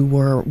time you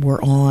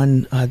were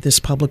on this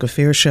public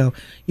affairs show,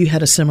 you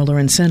had a similar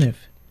incentive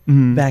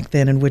back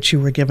then in which you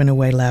were giving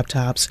away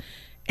laptops.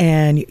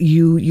 and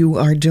you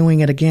are doing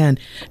it again.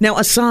 Now,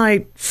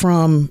 aside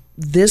from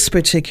this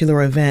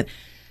particular event,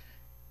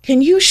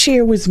 can you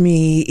share with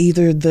me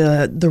either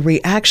the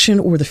reaction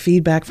or the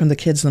feedback from the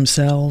kids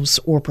themselves,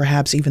 or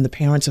perhaps even the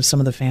parents of some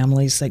of the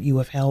families that you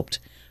have helped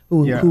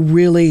who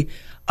really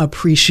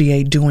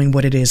appreciate doing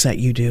what it is that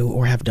you do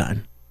or have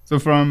done? So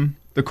from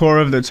the core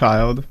of the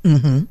child,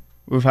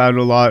 we've had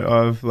a lot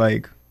of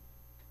like,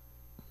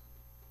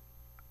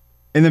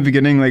 in the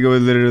beginning, like it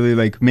would literally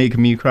like make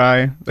me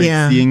cry,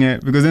 like seeing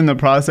it, because in the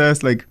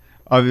process, like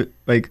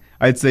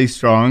I'd say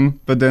strong,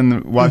 but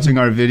then watching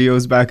our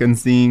videos back and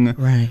seeing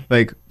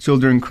like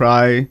children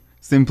cry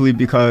simply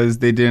because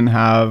they didn't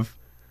have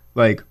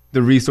like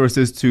the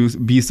resources to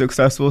be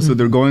successful. So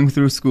they're going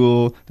through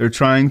school, they're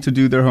trying to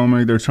do their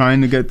homework, they're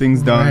trying to get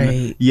things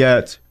done,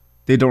 yet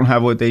they don't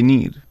have what they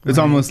need. It's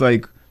almost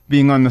like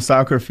being on the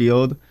soccer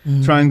field,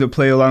 trying to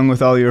play along with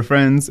all your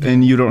friends,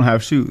 and you don't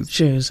have shoes.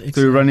 Exactly.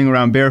 So you're running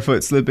around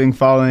barefoot, slipping,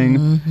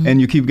 falling,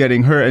 and you keep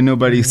getting hurt, and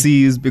nobody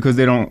sees because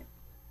they don't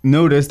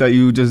notice that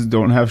you just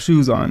don't have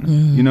shoes on,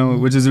 you know,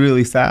 which is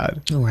really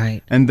sad.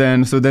 Right. And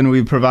then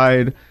we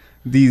provide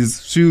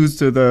these shoes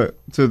to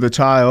the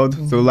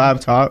child, so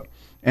laptop,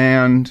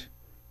 and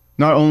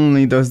not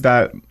only does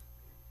that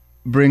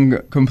bring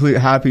complete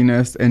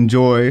happiness and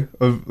joy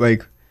of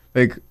like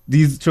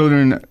these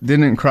children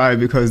didn't cry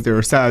because they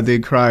were sad, they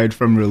cried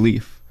from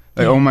relief.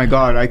 Like, oh my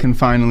God, I can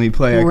finally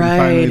play, I can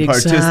finally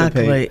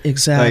participate.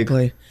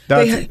 Exactly.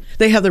 Like,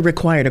 they have the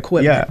required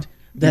equipment.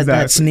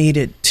 That's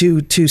needed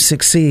to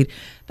succeed.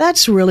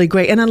 That's really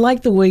great. And I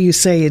like the way you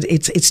say it.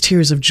 It's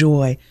tears of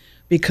joy,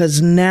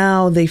 because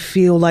now they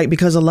feel like,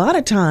 because a lot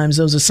of times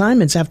those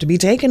assignments have to be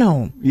taken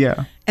home.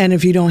 Yeah. And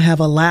if you don't have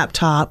a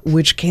laptop,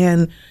 which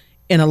can,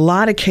 in a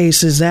lot of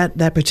cases, that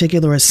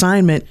particular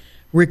assignment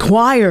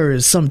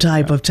requires some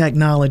type of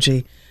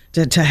technology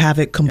to have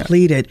it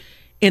completed,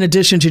 in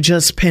addition to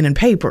just pen and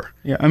paper.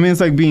 Yeah. I mean, it's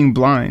like being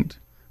blind,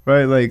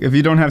 right? Like if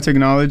you don't have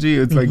technology,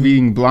 it's like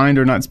being blind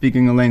or not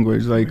speaking a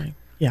language. Like,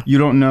 you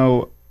don't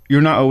know,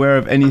 you're not aware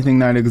of anything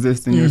that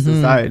exists in your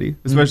society,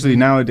 especially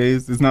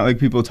nowadays. It's not like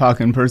people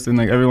talk in person,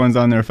 like everyone's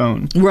on their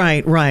phone.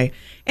 Right.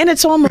 And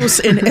it's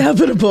almost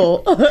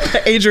inevitable.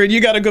 Adrian,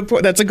 you got a good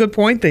point. That's a good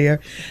point there.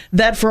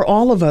 That for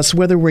all of us,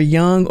 whether we're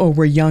young or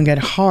we're young at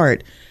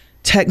heart,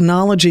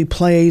 technology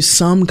plays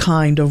some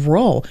kind of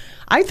role.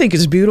 I think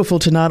it's beautiful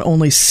to not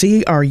only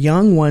see our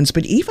young ones,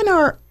 but even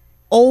our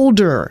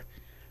older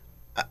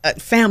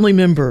family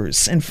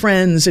members and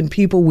friends and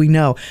people we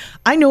know.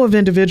 I know of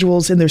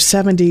individuals in their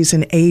 70s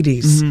and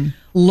 80s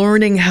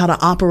learning how to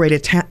operate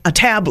a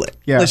tablet,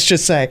 let's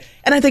just say.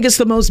 And I think it's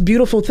the most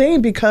beautiful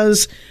thing,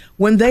 because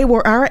when they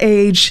were our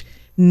age,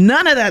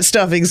 none of that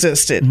stuff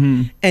existed.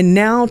 And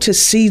now to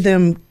see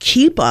them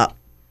keep up,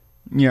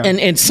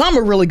 and some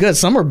are really good,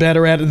 some are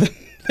better at it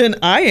than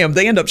I am.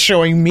 They end up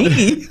showing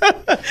me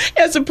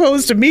as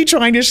opposed to me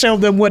trying to show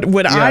them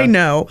what I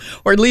know,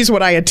 or at least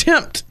what I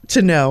attempt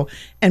to know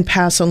and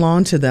pass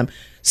along to them.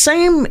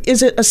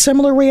 Is it a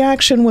similar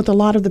reaction with a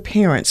lot of the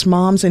parents,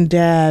 moms and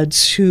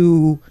dads,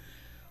 who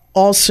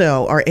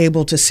also are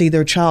able to see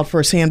their child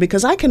firsthand?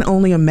 Because I can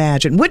only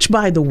imagine, which,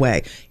 by the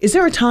way, is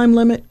there a time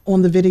limit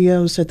on the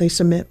videos that they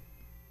submit?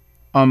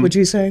 Would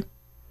you say?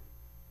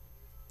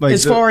 Like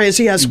as far as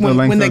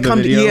when they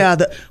come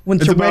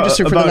to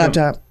register for the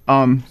laptop.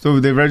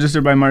 So they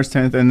register by March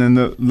 10th, and then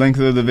the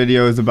length of the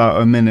video is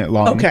about a minute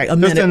long. Okay, a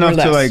minute just enough or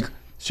less. To like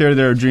share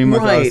their dream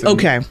with us. Right.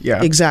 Okay.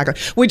 Yeah. Exactly.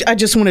 I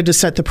just wanted to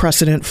set the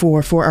precedent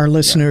for our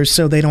listeners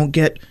so they don't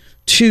get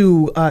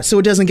too so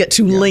it doesn't get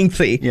too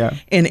lengthy. Yeah.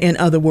 In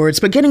other words,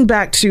 but getting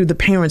back to the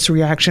parents'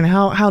 reaction,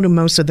 how do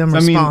most of them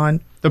respond?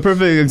 Mean, the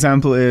perfect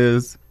example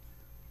is,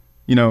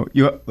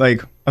 you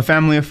like a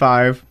family of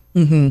 5.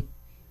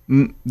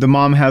 The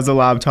mom has a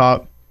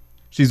laptop.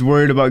 She's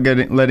worried about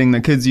letting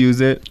the kids use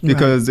it,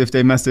 because if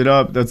they mess it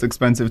up, that's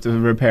expensive to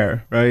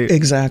repair, right?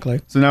 Exactly.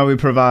 So now we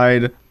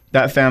provide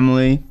that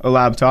family a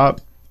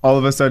laptop. All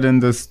of a sudden,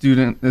 the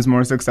student is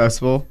more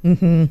successful.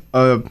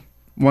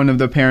 One of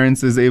the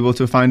parents is able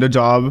to find a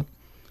job.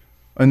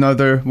 One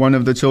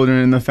of the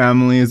children in the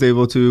family is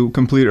able to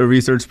complete a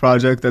research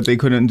project that they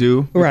couldn't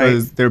do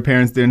because their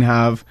parents didn't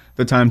have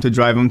the time to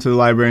drive them to the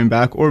library and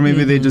back, or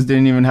maybe they just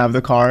didn't even have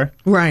the car.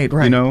 Right.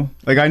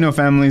 Like I know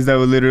families that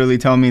would literally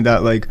tell me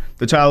that like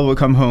the child would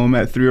come home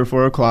at 3 or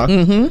 4 o'clock.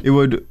 It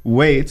would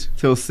wait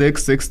till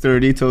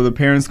 6:30 till the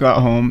parents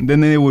got home.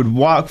 Then they would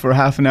walk for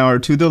half an hour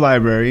to the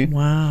library.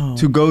 Wow.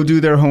 To go do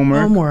their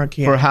homework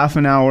for half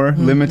an hour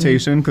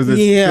limitation, because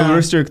it's still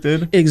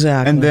restricted.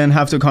 Exactly. And then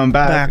have to come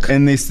back.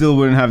 And they still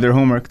wouldn't have their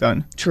homework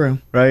done. True.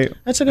 Right?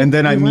 And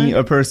then I meet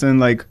a person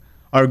like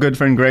our good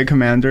friend Greg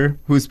Commander,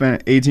 who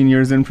spent 18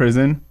 years in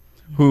prison,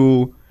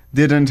 who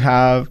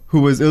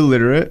was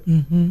illiterate,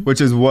 which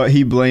is what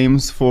he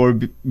blames for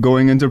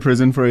going into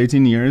prison for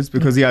 18 years,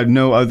 because he had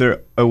no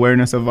other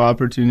awareness of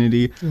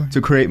opportunity to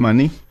create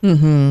money.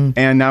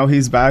 And now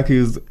he's back.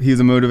 He's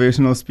a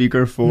motivational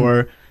speaker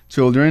for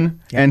children.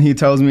 And he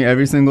tells me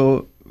every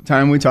single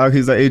time we talk,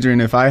 he's like,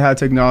 Adrian, if I had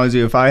technology,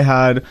 if I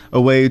had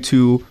a way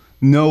to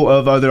know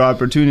of other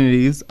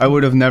opportunities, I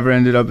would have never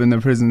ended up in the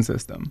prison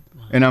system.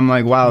 And I'm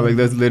like, wow, like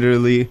that's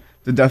literally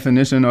the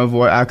definition of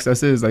what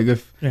access is. Like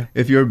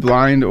if you're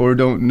blind or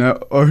don't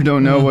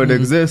know what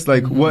exists,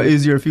 like what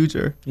is your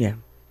future? Yeah.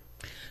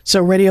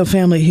 So radio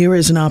family, here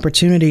is an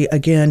opportunity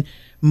again,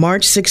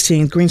 March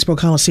 16th, Greensboro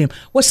Coliseum.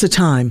 What's the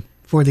time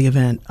for the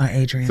event,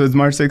 Adrian? So it's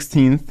March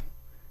 16th,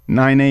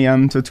 9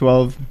 a.m. to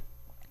 12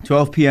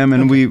 p.m.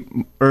 And we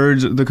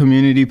urge the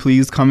community,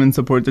 please come and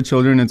support the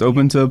children. It's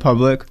open to the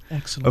public.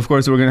 Excellent. Of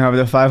course, we're going to have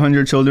the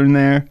 500 children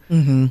there.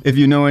 If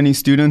you know any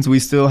students, we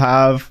still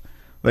have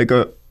I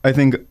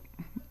think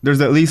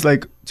there's at least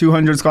like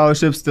 200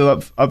 scholarships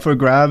still up for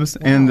grabs.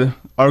 Wow. And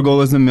our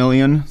goal is 1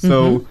 million.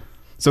 So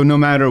no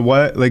matter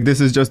what, like this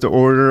is just the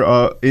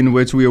order in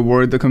which we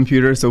award the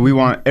computer. So we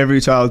want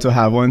every child to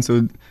have one.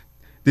 So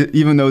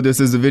even though this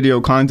is a video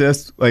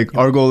contest, like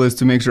our goal is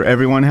to make sure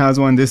everyone has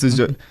one. This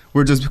is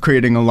we're just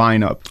creating a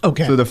lineup.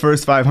 Okay. So the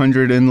first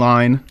 500 in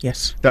line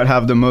that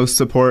have the most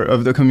support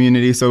of the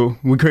community. So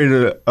we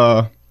created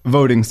a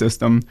voting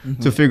system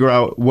to figure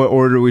out what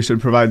order we should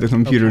provide the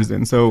computers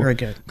in. So very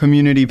good.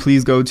 Community,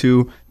 please go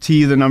to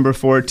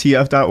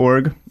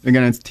T4TF.org.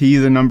 Again, it's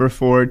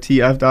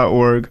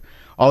T4TF.org.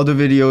 All the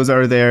videos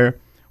are there.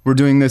 We're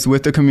doing this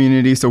with the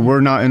community, so we're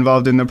not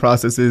involved in the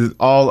process. It's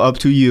all up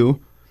to you.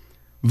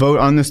 Vote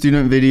on the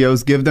student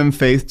videos. Give them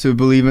faith to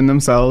believe in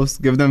themselves.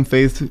 Give them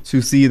faith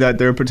to see that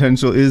their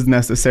potential is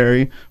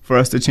necessary for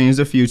us to change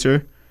the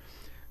future.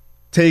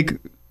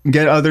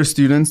 Get other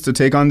students to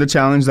take on the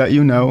challenge that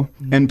you know.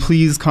 And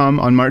please come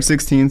on March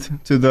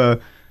 16th to the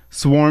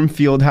Swarm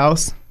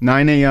Fieldhouse,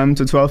 9 a.m.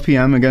 to 12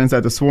 p.m. Again, it's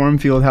at the Swarm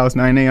Fieldhouse,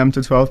 9 a.m.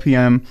 to 12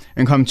 p.m.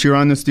 And come cheer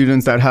on the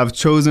students that have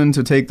chosen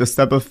to take the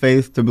step of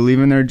faith to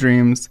believe in their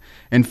dreams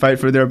and fight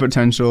for their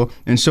potential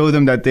and show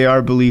them that they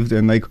are believed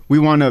in. Like, we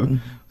want to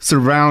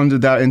surround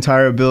that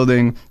entire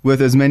building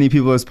with as many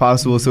people as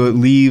possible so it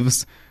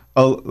leaves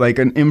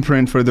an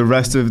imprint for the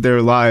rest of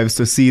their lives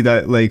to see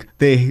that like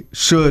they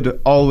should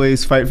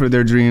always fight for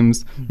their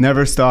dreams,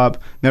 never stop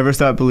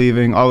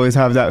believing, always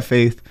have that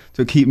faith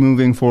to keep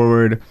moving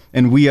forward.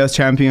 And we as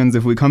champions,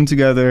 if we come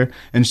together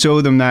and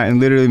show them that and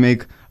literally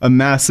make a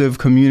massive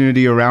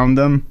community around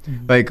them,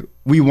 like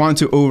we want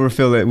to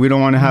overfill it. We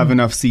don't want to have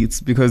enough seats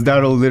because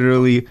that'll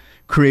literally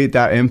create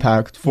that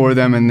impact for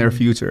them and their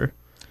future.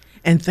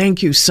 And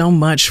thank you so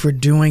much for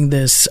doing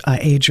this,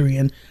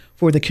 Adrian,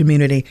 for the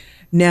community.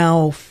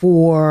 Now,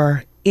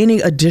 for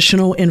any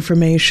additional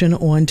information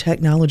on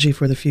Technology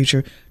for the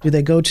Future, do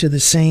they go to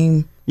the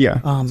same? Yeah.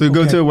 So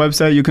go to the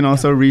website. You can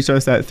also reach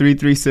us at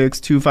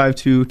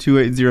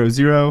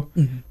 336-252-2800,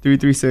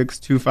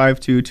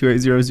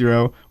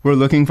 336-252-2800. We're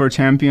looking for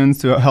champions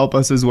to help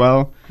us as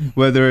well,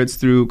 whether it's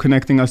through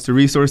connecting us to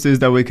resources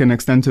that we can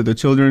extend to the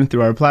children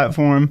through our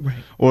platform,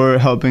 or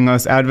helping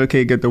us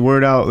advocate, get the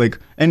word out. Like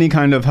any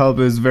kind of help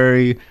is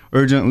very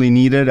urgently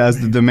needed as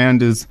the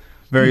demand is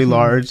very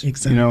large,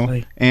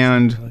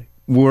 and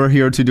we're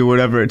here to do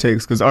whatever it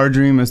takes because our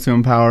dream is to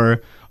empower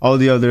all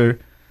the other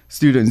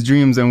students'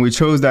 dreams, and we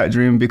chose that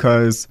dream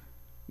because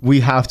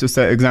we have to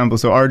set examples.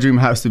 So our dream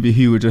has to be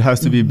huge. It has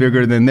to be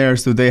bigger than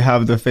theirs so they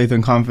have the faith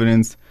and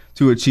confidence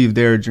to achieve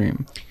their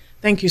dream.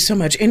 Thank you so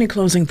much. Any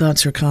closing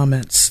thoughts or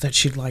comments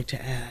that you'd like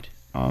to add?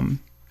 I'm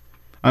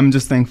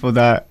just thankful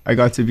that I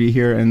got to be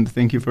here, and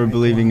thank you for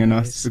believing in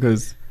us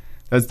because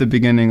that's the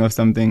beginning of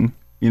something,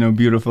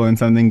 beautiful and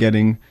something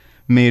getting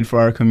made for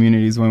our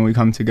communities when we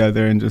come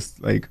together and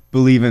just like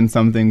believe in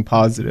something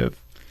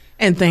positive.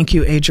 And thank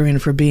you, Adrian,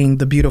 for being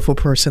the beautiful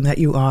person that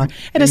you are.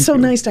 And it's so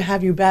nice to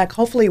have you back.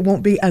 Hopefully it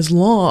won't be as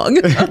long.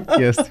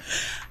 Yes.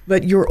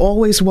 But you're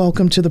always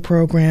welcome to the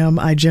program.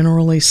 I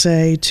generally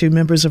say to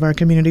members of our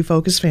community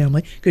focused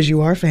family, because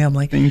you are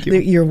family, thank you.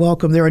 You're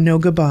welcome. There are no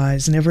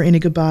goodbyes, never any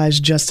goodbyes,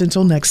 just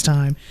until next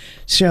time.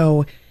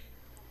 So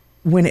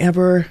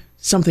whenever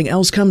something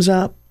else comes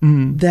up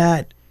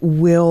that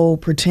will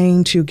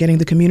pertain to getting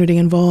the community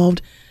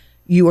involved,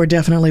 you are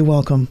definitely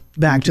welcome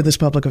back to this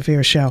Public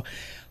Affairs Show.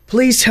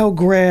 Please tell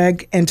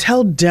Greg and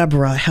tell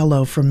Deborah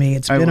hello from me.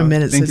 It's been a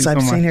minute since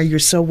I've seen her. You're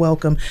so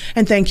welcome.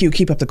 And thank you.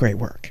 Keep up the great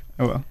work.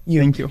 Oh, well.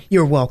 Thank you.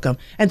 You're welcome.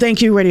 And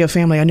thank you, Radio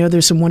Family. I know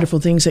there's some wonderful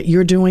things that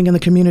you're doing in the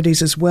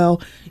communities as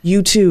well.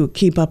 You too,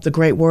 keep up the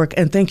great work.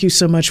 And thank you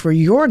so much for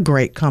your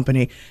great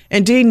company.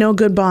 Indeed, no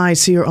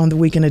goodbyes here on the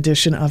weekend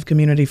edition of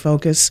Community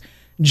Focus.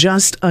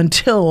 Just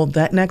until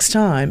that next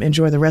time,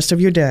 enjoy the rest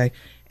of your day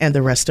and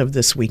the rest of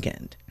this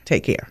weekend.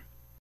 Take care.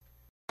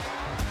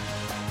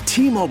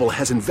 T-Mobile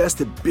has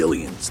invested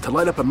billions to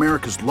light up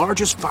America's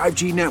largest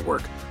 5G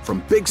network,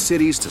 from big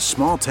cities to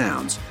small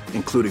towns,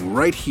 including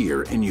right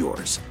here in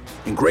yours.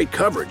 And great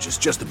coverage is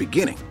just the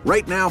beginning.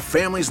 Right now,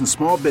 families and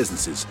small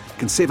businesses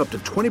can save up to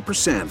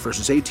 20%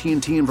 versus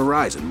AT&T and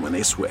Verizon when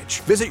they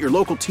switch. Visit your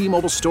local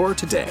T-Mobile store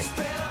today.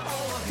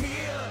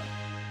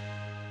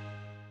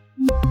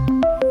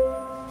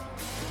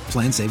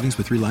 Plan savings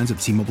with 3 lines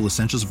of T-Mobile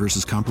Essentials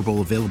versus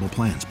comparable available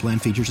plans. Plan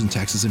features and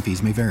taxes and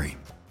fees may vary.